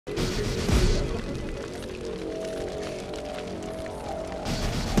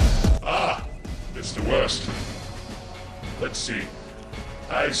the worst. Let's see.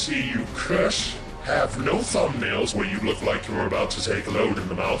 I see you curse, have no thumbnails where you look like you're about to take a load in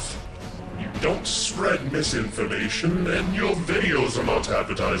the mouth. You don't spread misinformation, and your videos are not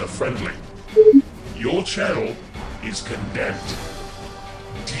advertiser friendly. Your channel is condemned.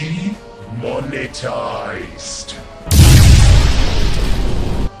 Demonetized.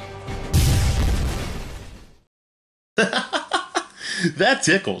 That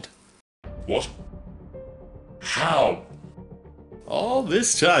tickled. What? How? All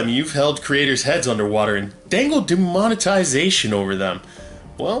this time you've held creators' heads underwater and dangled demonetization over them.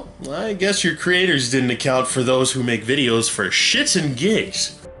 Well, I guess your creators didn't account for those who make videos for shits and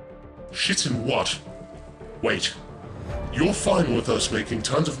gigs. Shits and what? Wait. You're fine with us making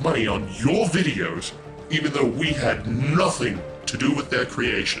tons of money on your videos, even though we had nothing to do with their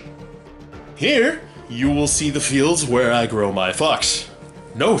creation. Here, you will see the fields where I grow my fox.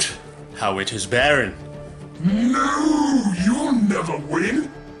 Note how it is barren. No, you'll never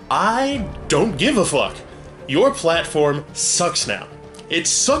win. I don't give a fuck. Your platform sucks now. It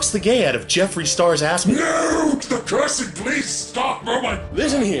sucks the gay out of Jeffree Star's ass. No, the cursing, please stop, Roman.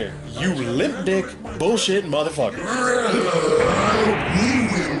 Listen here, you limp dick bullshit motherfucker. We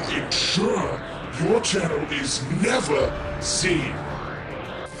will ensure your channel is never seen.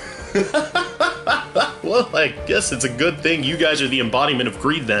 Well, I guess it's a good thing you guys are the embodiment of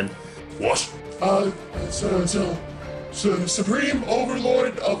greed then. What? Supreme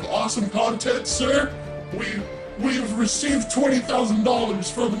Overlord of awesome content, sir. We've received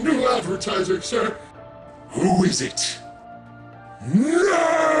 $20,000 from a new advertiser, sir. Who is it? No!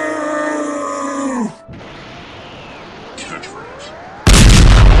 Catchphrase.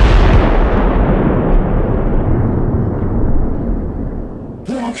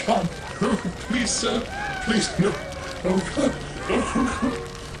 Oh God! Please, sir. Please, no. Oh God. Oh,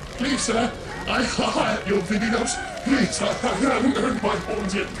 please, sir. I have your videos. Please, I haven't earned my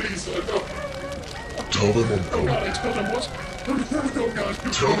horns yet. Please, sir. No. Tell them I'm Oh coming. God, I tell them what? Oh God,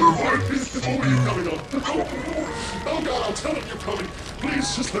 Tell them I'm please, oh, you're coming on. Oh God, I'll tell them you're coming.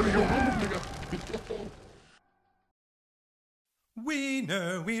 Please, just let me go.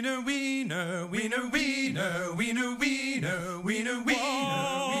 Wiener, wiener, wiener, wiener, wiener, wiener, wiener, wiener,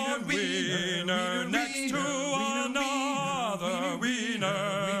 wiener, wiener, next to another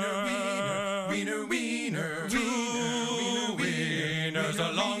wiener, wiener, wiener, two wieners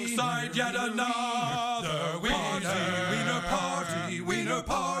alongside yet another wiener party, wiener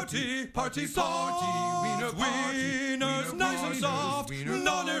party, party party, wiener wieners nice and soft,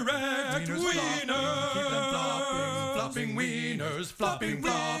 non-erect wieners. Flopping wieners, flopping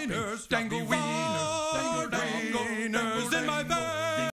wieners, dangle wieners, dangle wieners,